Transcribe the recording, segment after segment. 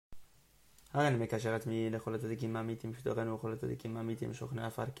הרי אני מקשר עצמי לכל הצדיקים האמיתים שתורנו וכל הצדיקים האמיתים שוכני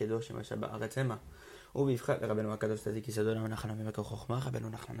עפר קדושים אשר בארץ המה. ובבחר לרבנו הקדוש צדיק יסודו לנו נחלנו ממקור חוכמה, רבנו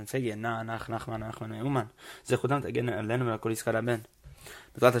נחלנו נצגי, נחמן מאומן. זכותם תגן עלינו ולכל ישראל הבן.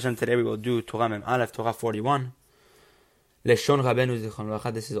 בעזרת השם, today we will do Torah Mem Aleph, Torah 41. לשון רבנו זיכרונו לברכה.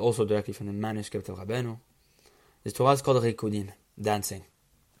 This is also directly from the manuscript of Rabeinu. This Torah is called Rikudin, dancing.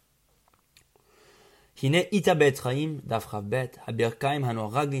 הנה איתה בעת חיים, דף כ"ב, הברכיים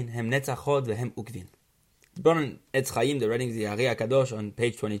הנורגין הם נצח הוד והם עוקבין. Born in Etz Chaim, the writings of the Ari HaKadosh on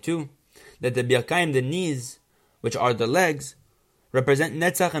page 22, that the birkaim, the knees, which are the legs, represent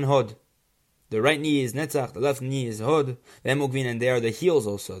Netzach and Hod. The right knee is Netzach, the left knee is Hod, v'hem ukvin, and they are the heels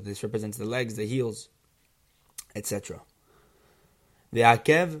also. This represents the legs, the heels, etc.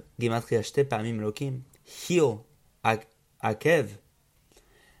 Ve'akev, gematria shte pa'amim elokim. Heel, akev,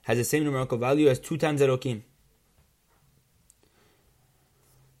 has the same numerical value as 2 times Elokim.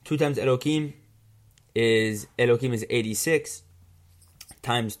 2 times Elokim is 86,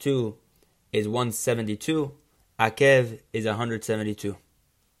 times 2 is 172, Akev is 172.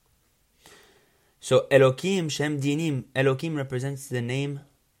 So Elokim, Shem Dinim, Elokim represents the name,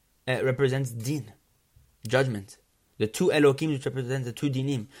 represents Din, judgment. The 2 Elokim which represent the 2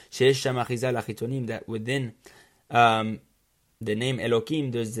 Dinim, Sheesh Shem Arizal Achitonim, that within the name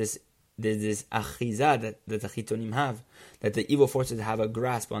Elokim, there's this achiza that the Chitonim have, that the evil forces have a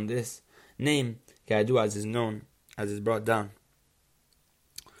grasp on this name, Kayadu, as is known, as is brought down.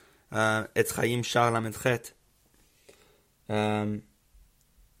 Etz Chaim Shar Lamed Chet. So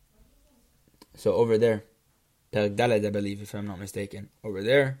over there, Perek Daled, I believe, if I'm not mistaken, over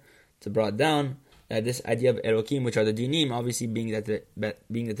there, it's brought down that this idea of Elokim, which are the Dinim, obviously being that the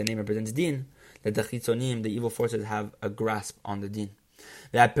name represents Din, that the Chitzonim, the evil forces, have a grasp on the Din.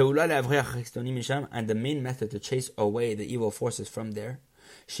 And the main method to chase away the evil forces from there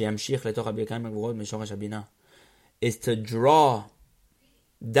is to draw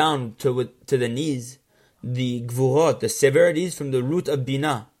down to the knees the gvurot, the severities from the root of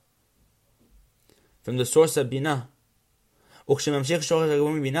Binah, from the source of Binah.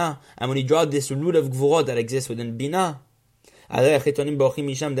 And when you draw this root of gvurot that exists within Binah,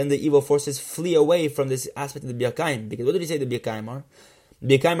 then the evil forces flee away from this aspect of the birkaim. Because what did he say the birkaim are?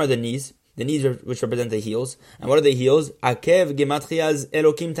 Birkaim are the knees which represent the heels. And what are the heels? Akev gematria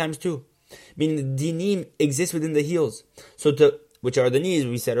Elokim times 2. Meaning the dinim exist within the heels. Which are the knees,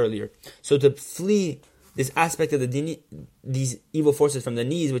 we said earlier. So to flee this aspect of the dinim, these evil forces from the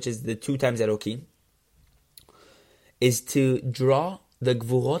knees, which is the 2 times Elokim, is to draw the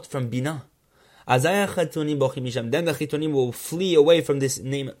gvurot from Binah. Then the Chitonim will flee away from this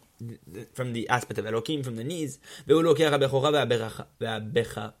name, from the aspect of Elokim, from the knees.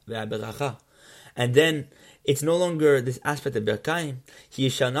 And then it's no longer this aspect of Berkaim. He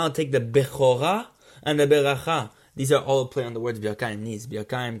shall now take the Bechorah and the Beracha. These are all play on the words Berkaim, knees.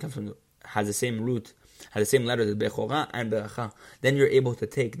 Berkaim has the same root, has the same letter as Bechorah and Beracha. Then you're able to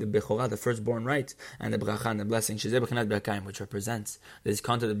take the Bechorah, the firstborn right, and the Beracha and the blessing, which represents this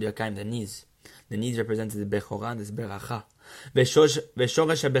content of Berkaim, the knees. The knees represent the Bechorah and the Beracha.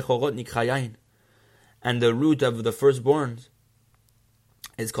 And the root of the firstborn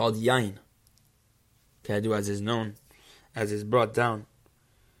is called Yain. Kayadu, as is known, as is brought down.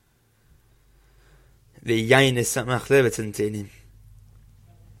 The Yain is Samach Lev, it's in Tehillim.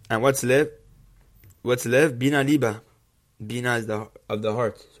 And what's Lev? What's Lev? Bina Liba. Bina is of the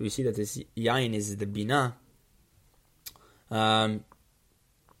heart. So we see that this Yain is the Bina,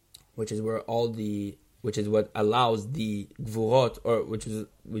 which is what allows the gvurot, or which is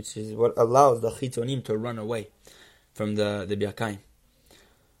what allows the chitzonim to run away from the birkaim.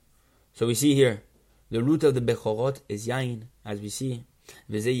 So we see here, the root of the bechorot is yain, as we see.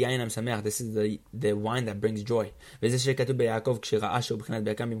 V'zeh yain am-sameach. This is the wine that brings joy. V'zeh shekatuv beYaakov k'shira'a shehu b'chinat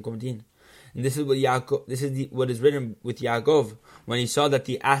birkaim b'mkom din. And this is what Yaakov. This is what is written with Yaakov when he saw that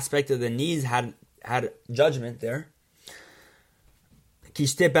the aspect of the knees had judgment there. For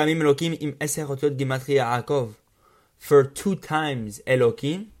 2 times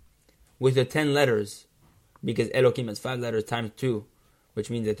Elokim with the 10 letters, because Elokim has 5 letters times 2, which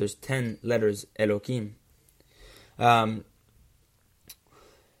means that there's 10 letters Elokim,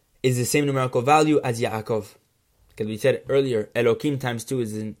 is the same numerical value as Yaakov. Because we said earlier, Elokim times 2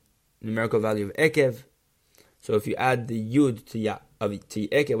 is the numerical value of Ekev. So if you add the Yud to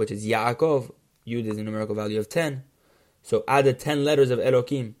Ekev, which is Yaakov, Yud is the numerical value of 10. So add the 10 letters of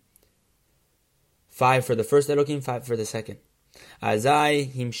Elokim. 5 for the first Elokim, 5 for the second.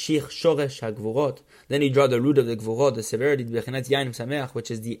 Azai himshich shoresh hagvurot. Then you draw the root of the gvurot, the severity,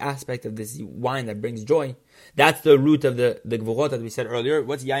 which is the aspect of this wine that brings joy. That's the root of the gvurot that we said earlier.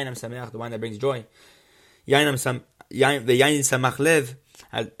 What's yainam sameach, the wine that brings joy? The yain samach lev,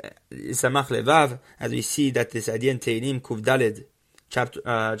 samach levav, as we see that this idea in Teilim Kuv Daled,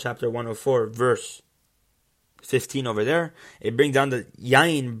 chapter 104, verse 15 over there, it brings down the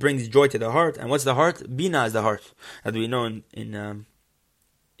yain brings joy to the heart. And what's the heart? Bina is the heart, as we know in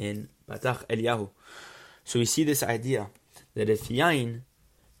Batach Eliyahu. So we see this idea that if yain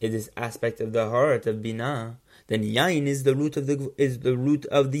is this aspect of the heart of bina, then yain is the root of these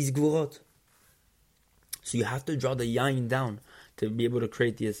gvurot. So you have to draw the yain down to be able to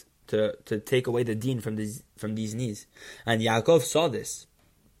create this, to take away the din from these knees. And Yaakov saw this.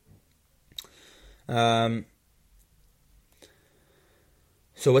 So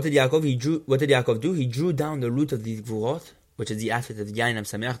what did Yaakov do? He drew down the root of these gvurot, which is the aspect of yain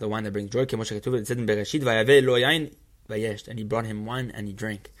sameach, the wine that brings joy. It said in Bereshit, "Vayave lo yain vayesh," and he brought him wine and he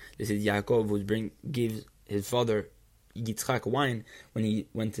drank. This is Yaakov who gives his father Yitzchak wine when he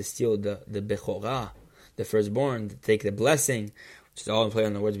went to steal the bechorah, the firstborn, to take the blessing, which is all in play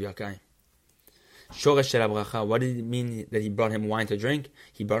on the words B'Yakai. Shoresh shel habracha. What did it mean that he brought him wine to drink?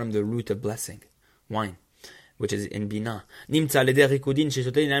 He brought him the root of blessing, wine, which is in Bina.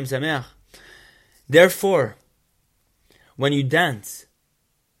 Therefore, when you dance,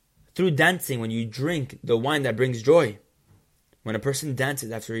 through dancing, when you drink the wine that brings joy, when a person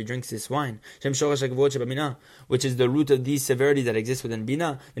dances after he drinks this wine, which is the root of these severities that exist within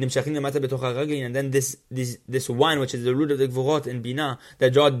Bina, and then this wine, which is the root of the gvurot in Bina,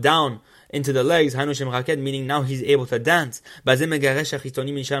 that draw down into the legs, meaning now he's able to dance. With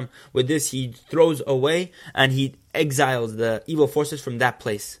this, he throws away and he exiles the evil forces from that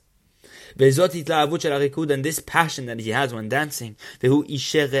place. And this passion that he has when dancing,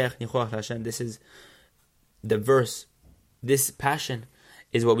 this is the verse. This passion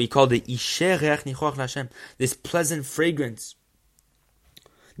is what we call the isher reach nichoach l'Hashem. This pleasant fragrance,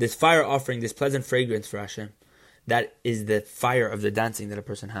 this fire offering, this pleasant fragrance for Hashem. That is the fire of the dancing that a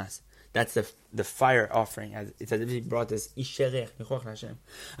person has. That's the fire offering. It's as if he brought this isher reach nichoach l'Hashem.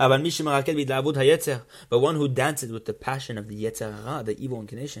 But one who dances with the passion of the yetzer hara, the evil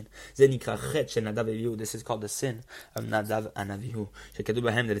inclination, this is called the sin of Nadav and Avihu. That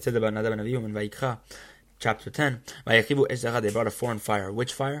it says about Nadav and Avihu in Vayikra. Chapter 10, they brought a foreign fire.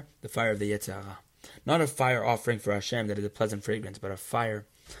 Which fire? The fire of the Yetzer Hara. Not a fire offering for Hashem that is a pleasant fragrance, but a fire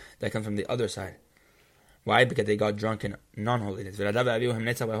that comes from the other side. Why? Because they got drunk in non-holiness. And we know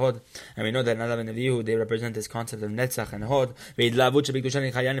that Nadav and Avihu, they represent this concept of Netzach and Hod.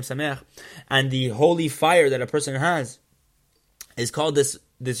 And the holy fire that a person has is called this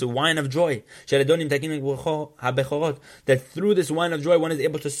wine of joy. That through this wine of joy, one is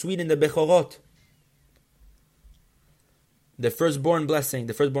able to sweeten the bechorot, the firstborn blessing,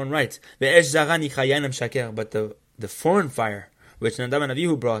 the firstborn rights. But the foreign fire, which Nadav and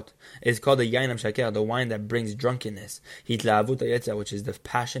Avihu brought, is called the yainam shaker, the wine that brings drunkenness. Which is the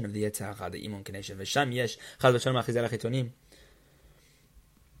passion of the Yetzer Hara, the imun connection.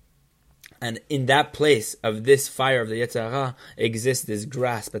 And in that place of this fire of the Yetzer Hara exists this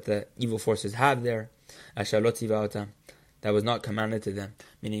grasp that the evil forces have there. That was not commanded to them.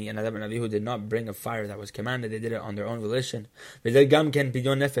 Meaning, Nadav and Avihu did not bring a fire that was commanded. They did it on their own volition. This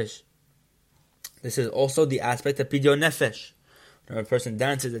is also the aspect of pidyon nefesh. When a person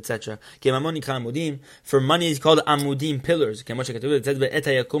dances, etc. For money is called amudim, pillars.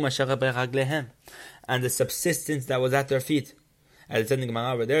 And the subsistence that was at their feet. As it said in the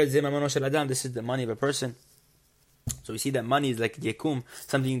Gemara over there, this is the money of a person. So we see that money is like yekum,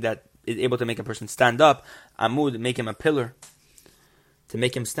 something that is able to make a person stand up. Amud, make him a pillar, to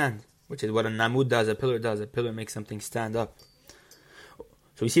make him stand, which is what a namud does, a pillar does. A pillar makes something stand up.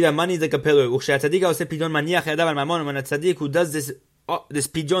 So we see that money is like a pillar. When a tzadik who does this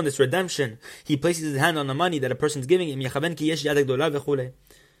pidyon, this redemption, he places his hand on the money that a person is giving him,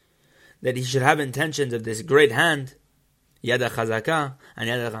 that he should have intentions of this great hand, Yada Chazaka and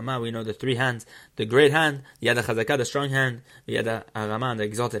Yada Rama. We know the three hands: the great hand, Yada Chazaka, the strong hand, Yada Rama, the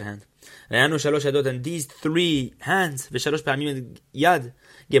exalted hand. And these three hands, Yad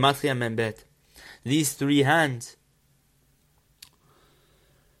Gematria Membet. These three hands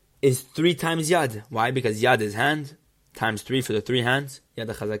is 3 times Yad. Why? Because Yad is hand times 3 for the 3 hands.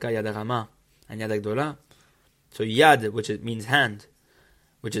 Yada Chazaka, Yada Rama, and Yada Gdola. So Yad, which means hand,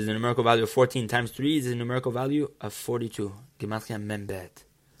 which is a numerical value of 14 times 3 is a numerical value of 42. Gematria Membet.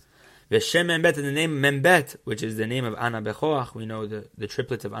 Veshem Membet, and the name Membet, which is the name of Ana Bechoach. We know the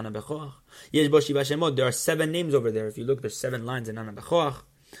triplets of Ana Bechoach. Yesh bo shiva shemot. There are 7 names over there. If you look, there's 7 lines in Ana Bechoach,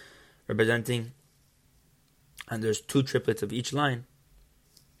 representing, and there's 2 triplets of each line.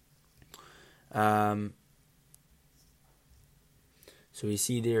 So we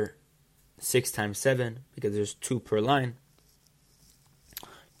see there 6 times 7, because there's 2 per line.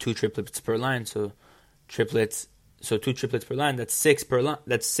 2 triplets per line, so 2 triplets per line, that's 6 per line,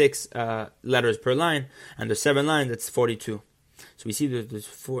 that's 6 letters per line, and there's 7 lines, that's 42. So we see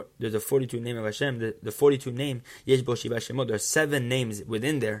there's a 42 name of Hashem. The 42 name, Yesh bo shiva shemot, there are 7 names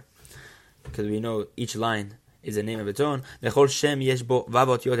within there, because we know each line is a name of its own. V'chol shem yesh bo vav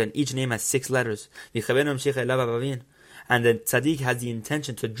otiyot, and each name has 6 letters. V'chavenu mamshich elav vavin, and the tzadik has the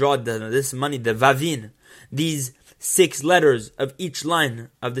intention to draw this money, the vavin, these 6 letters of each line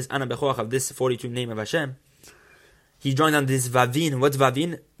of this Ana Bechoach, of this 42 name of Hashem. He's drawing down this vavin. What's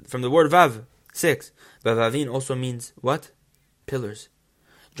vavin? From the word vav, 6. But vavin also means what? Pillars.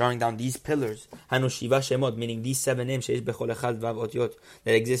 Drawing down these pillars. Hanu shiva shemot, meaning these 7 names, sheish bechol echad vav otiyot,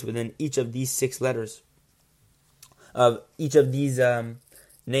 that exist within each of these 6 letters. Of each of these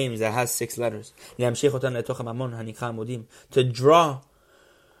names that has 6 letters.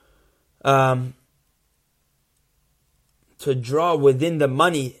 To draw within the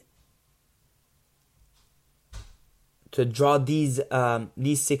money, to draw these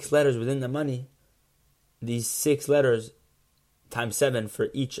 6 letters within the money, these 6 letters times 7 for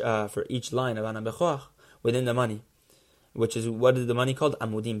each line of Ana Bechoach within the money, which is, what is the money called?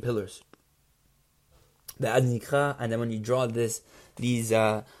 Amudim, pillars. And then when you draw these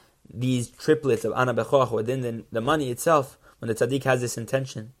triplets of Ana Bechoach within the money itself, when the tzaddik has this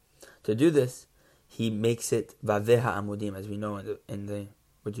intention to do this, he makes it vaveha amudim, as we know in the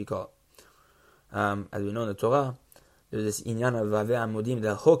what do you call it? As we know in the Torah, there's this inyan of vaveha amudim,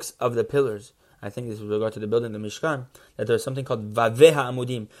 the hooks of the pillars. I think this is with regard to the building, the Mishkan, that there's something called vaveha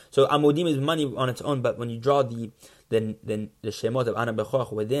amudim. So amudim is money on its own, but when you draw the shemot of Ana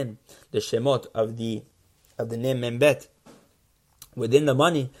Bechoach within the shemot of the name Membet within the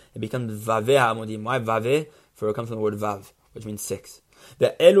money, it becomes vaveha amudim. Why vave? For it comes from the word vav, which means 6.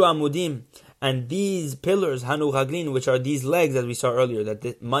 The elu amudim, and these pillars, hanu haglin, which are these legs, as we saw earlier, that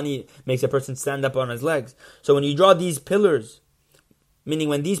the money makes a person stand up on his legs. So when you draw these pillars, meaning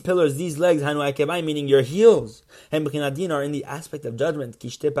when these pillars, these legs, hanu akebai, meaning your heels, hem b'chinadin, are in the aspect of judgment,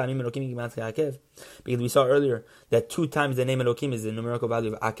 because we saw earlier that 2 times the name Elokim is the numerical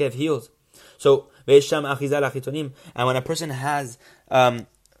value of akev, heels. So, and when a person has, when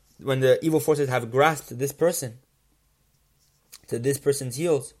the evil forces have grasped this person, to this person's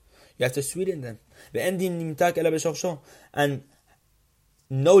heels, you have to sweeten them. And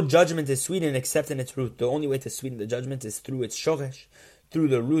no judgment is sweetened except in its root. The only way to sweeten the judgment is through its shoresh, through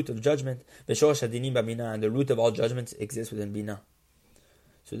the root of judgment. And the root of all judgments exists within Bina.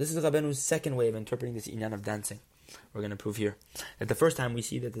 So this is Rabeinu's second way of interpreting this inyan of dancing. We're going to prove here that the first time we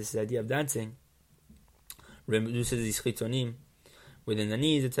see that this idea of dancing reduces these chitzonim within the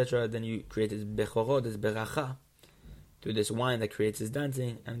knees, etc. Then you create this bechorot, this beracha, through this wine that creates this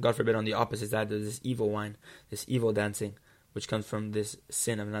dancing, and God forbid on the opposite side there's this evil wine, this evil dancing, which comes from this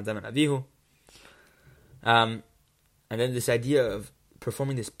sin of Nadav and Avihu. And then this idea of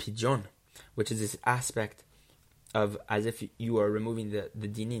performing this pidyon, which is this aspect of as if you are removing the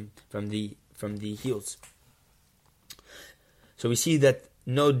dinim from the heels. So we see that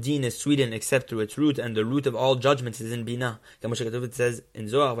no din is sweetened except through its root, and the root of all judgments is in Bina. It says in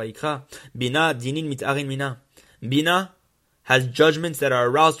Zohar, Vayikra, Bina dinin mit'arin mina. Bina has judgments that are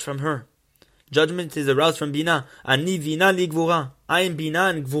aroused from her. Judgment is aroused from Bina. Ani Bina li Gvura. I am Bina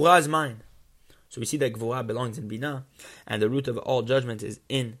and Gvura is mine. So we see that Gvura belongs in Bina, and the root of all judgment is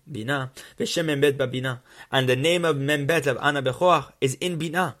in Bina. Veshem Membet ba-Bina. And the name of Membet of Ana Bechoach is in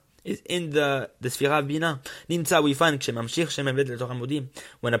Bina, is in the Sfira of Bina. Nimtza, we find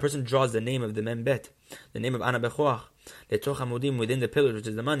when a person draws the name of the Membet, the name of Ana Bechoach, within the pillars, which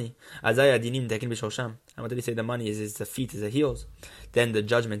is the money. And what did he say? The money is the feet, is the heels. Then the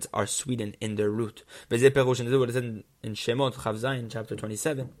judgments are sweetened in their root. This is what it says in Shemot Chav Zayin, chapter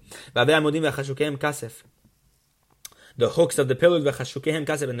 27. The hooks of the pillars,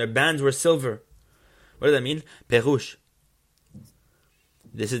 and their bands were silver. What does that mean? Perush.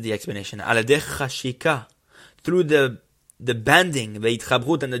 This is the explanation. Through the banding, and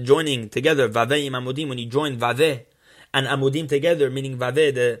the joining together, when you join vaveh and amudim together, meaning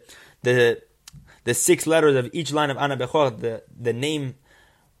vaveh, the 6 letters of each line of Ana Bechoach, the name,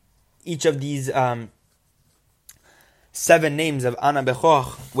 each of these 7 names of Ana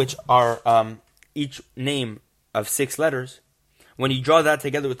Bechoach, which are each name of 6 letters, When you draw that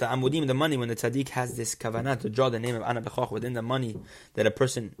together with the amudim, the money, when the tzadik has this kavanah to draw the name of Ana B'choch within the money that a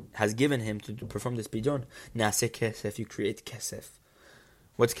person has given him to perform this pidyon, Naaseh kesef, you create kesef.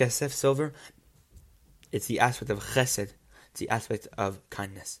 What's kesef? Silver. It's the aspect of chesed. It's the aspect of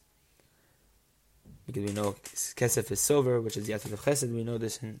kindness. Because we know kesef is silver, which is the aspect of chesed. We know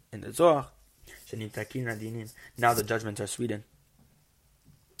this in the Zohar. Now the judgments are sweeten.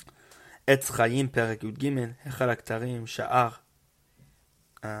 Etz Chaim Perek Yud Gimel Hechal Aktarim Sha'ar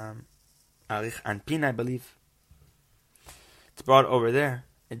Arich Anpin, I believe. It's brought over there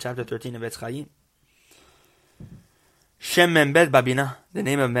in chapter 13 of Etz Chaim. Shem Membet Babina. The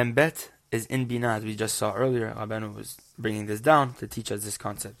name of Membet is in Bina, as we just saw earlier. Rabeinu was bringing this down to teach us this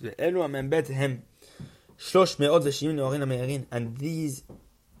concept. And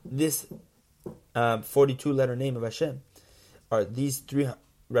this 42 letter name of Hashem are these three,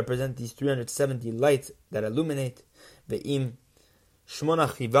 represent these 370 lights that illuminate. Ve'im shmona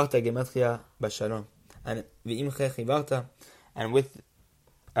chivarta gematria bashalom, and ve'im che chivarta, and with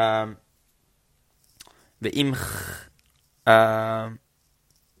ve'im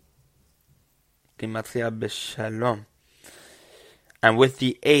gematria bashalom, and with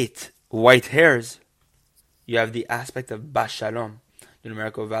the 8 white hairs, you have the aspect of bashalom. The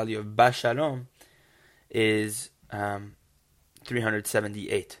numerical value of bashalom is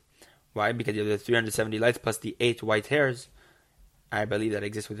 378. Why? Because you have the 370 lights plus the 8 white hairs. I believe that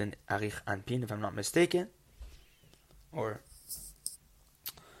exists within Arich Anpin, if I'm not mistaken, or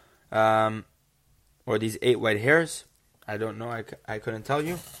these 8 white hairs. I don't know. I couldn't tell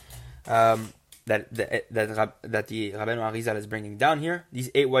you. That the Rabeinu Arizal is bringing down here. These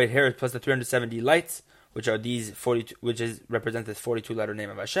 8 white hairs plus the 370 lights, which are these 42, which is represented 42 letter name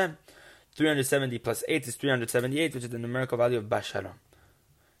of Hashem. 370 plus 8 is 378, which is the numerical value of Bashalom.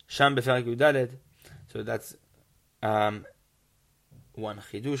 Sham Beferek Yudaled. So that's one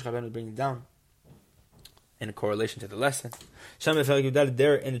chidush Rabeinu is bringing down in correlation to the lesson. Sham Beferek Yudaled,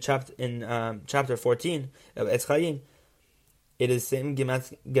 there in the chapter 14 of Etz Chaim, it is same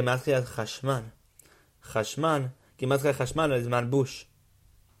gematria Chashman. Chashman, gematria Chashman is Malbush.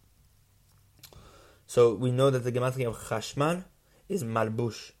 So we know that the gematria of Chashman is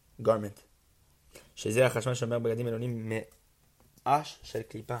Malbush, garment. שזה החשמל שאומר בגדים אלונים מאש של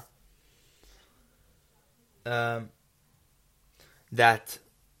קליפה. That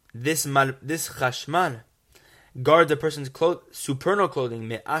this chashmal guards the person's supernal clothing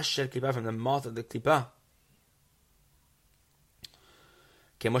מאש של קליפה, from the moth of the קליפה.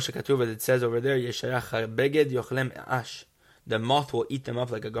 כמו שכתוב, it says over there, ישייך הבגד יאכלם אש. The moth will eat them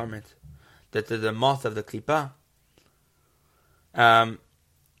up like a garment. That the moth of the klipa,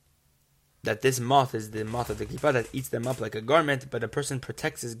 that this moth is the moth of the klipa that eats them up like a garment, but a person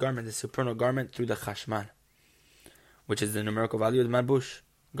protects his garment, the supernal garment, through the chashmal, which is the numerical value of the malbush,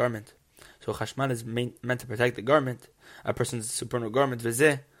 garment. So chashmal is meant to protect the garment, a person's supernal garment,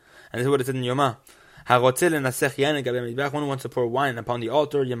 v'zeh, and this is what it said in Yomah. One who wants to pour wine upon the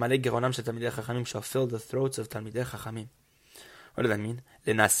altar, shall fill the throats of Talmidei Chachamim. What does that mean?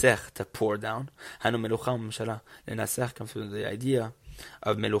 Lenasech, to pour down. Hanu melucha umshala. Lenasech comes from the idea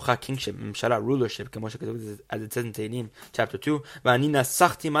of melucha, kingship, umshala, rulership, as it says in Tehillim, chapter 2. V'ani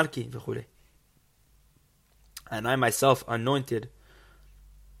nasachti malki v'chule. And I myself anointed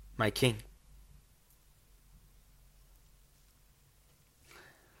my king.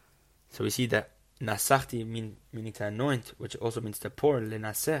 So we see that nasachti meaning to anoint, which also means to pour.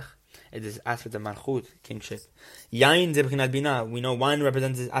 Lenasech. It is aspect of malchut, kingship. Yain ze b'chinat bina. We know wine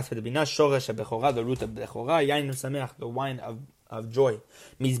represents this aspect of bina. Shoresh bechora, the root of bechora. Yain sameach, the wine of joy.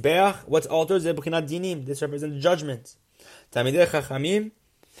 Mizbeach, what's altars? Ze b'chinat dinim. This represents judgments. Talmidei chachamim,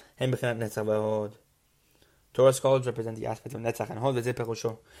 hem b'chinat netzach v'hod. Torah scholars represent the aspect of netzach and hod v'zeh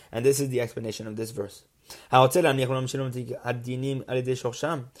perusho. And this is the explanation of this verse.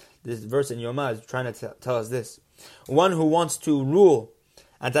 This verse in Yomah is trying to tell us this. One who wants to rule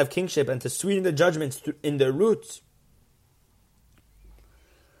and to have kingship and to sweeten the judgments in their roots.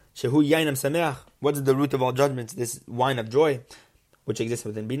 Shehu yainam sameach. What is the root of all judgments? This wine of joy, which exists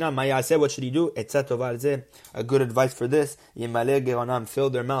within Bina. Maya said, what should he do? Etzat tova alzeh. A good advice for this. Yimaleh geronam. Fill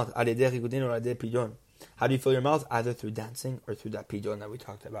their mouth. Alideh rigudin or alideh pidyon. How do you fill your mouth? Either through dancing or through that pidyon that we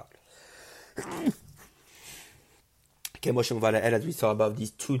talked about. As we saw above,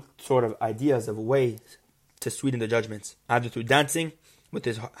 these two sort of ideas of ways to sweeten the judgments. Either through dancing with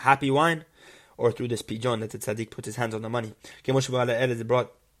this happy wine, or through this pidyon that the tzadik puts his hands on the money. As is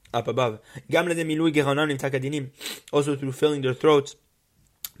brought up above. Also through filling their throats,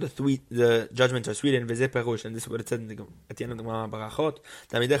 the judgments are sweetened. And this is what it says at the end of the Barachot.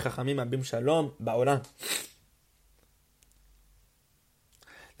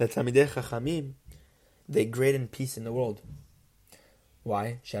 The Talmidei Chachamim, they grade in peace in the world.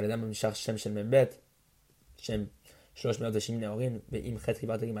 Why?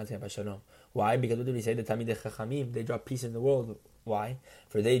 Why? Because what do we say? The Talmidei Chachamim, they draw peace in the world. Why?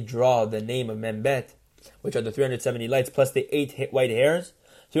 For they draw the name of Membet, which are the 370 lights plus the 8 white hairs.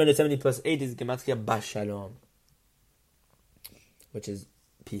 370 plus 8 is Gematria Bashalom, which is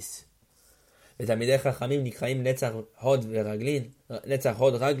peace. The Talmidei Chachamim nikraim Netzach Hod v'Raglin. Netzach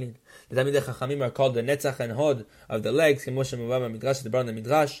Hod Raglin. The Talmidei Chachamim are called the Netzach and Hod of the legs. K'moshe Muvav Midrash, the Brown the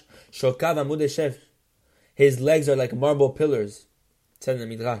Midrash. Shokav Amud Shev. His legs are like marble pillars. It says in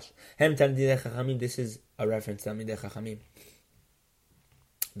the Midrash. Hem Talmidei Chachamim. This is a reference to Talmidei Chachamim.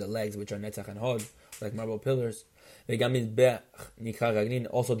 The legs, which are Netzach and Hod, like marble pillars. V'gam Mizbeach nikra Raglin.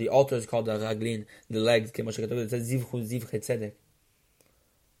 Also, the altar is called the Raglin. The legs. K'moshe Katuv. It says Zivchu Zivche Tzedek.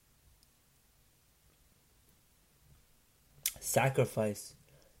 Sacrifice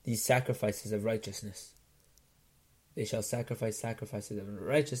these sacrifices of righteousness. They shall sacrifice sacrifices of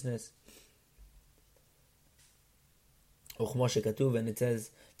righteousness. And it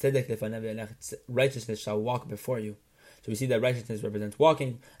says, righteousness shall walk before you. So we see that righteousness represents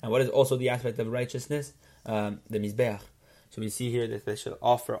walking. And what is also the aspect of righteousness? The Mizbeach. So we see here that they shall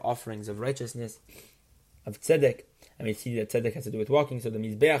offer offerings of righteousness, of tzedek. And we see that tzedek has to do with walking, so the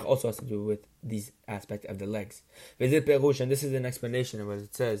Mizbeach also has to do with these aspect of the legs. And this is an explanation of what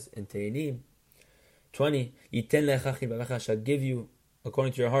it says in Tehillim 20. Shall give you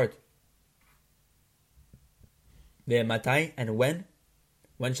according to your heart. And when?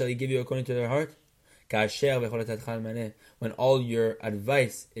 When shall he give you according to your heart? When all your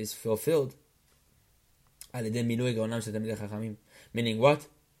advice is fulfilled. Meaning what?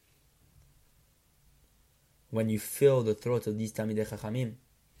 When you fill the throats of these Talmidei Chachamim.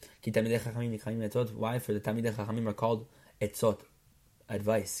 Why? For the Talmidei Chachamim are called etzot,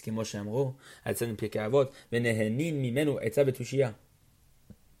 advice. K'mo she'amru, it says in Pirkei Avot, v'nehenin mimenu etzah v'tushiyah.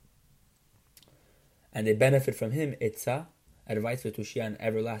 And they benefit from him, etzah, advice v'tushiyah, and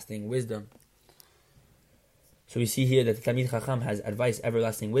everlasting wisdom. So we see here that the Talmid Chacham has advice,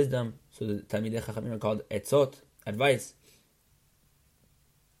 everlasting wisdom. So the Talmidei Chachamim are called etzot, advice.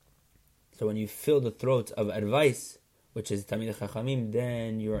 So when you fill the throat of advice, which is Talmidei Chachamim,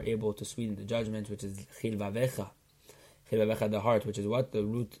 then you are able to sweeten the judgment, which is Chil Vavecha. Chil Vavecha, the heart, which is what? The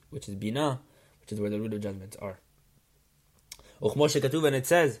root, which is Binah, which is where the root of judgments are. And it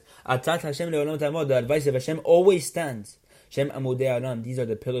says, Atat Hashem le'olam ta'amod, the advice of Hashem always stands. Shem Amudei Olam, these are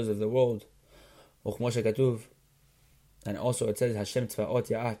the pillars of the world. And also it says, Hashem Tzvaot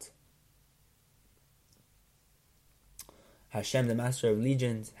Ya'at. Hashem, the master of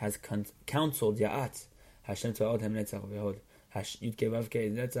legions, has counseled Ya'at. Hashem Tzvaot Hem Netzach V'Hod. Yud Kei Vav Kei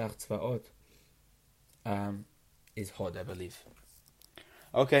Netzach Tzvaot is Hod, I believe.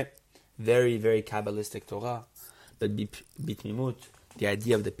 Okay, very, very Kabbalistic Torah. But Bitmimut, the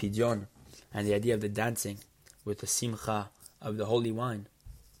idea of the Pidyon and the idea of the dancing with the Simcha of the holy wine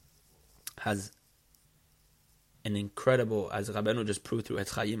has an incredible, as Rabeinu just proved through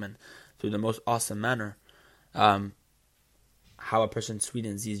Etz Chaim and through the most awesome manner, how a person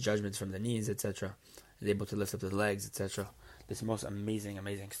sweetens these judgments from the knees, etc., is able to lift up the legs, etc. This is most amazing,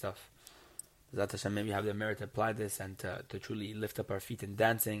 amazing stuff. Zat Hashem, maybe have the merit to apply this and to truly lift up our feet in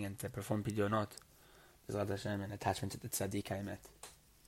dancing and to perform pidyonot. Zat Hashem, an attachment to the tzadik I met.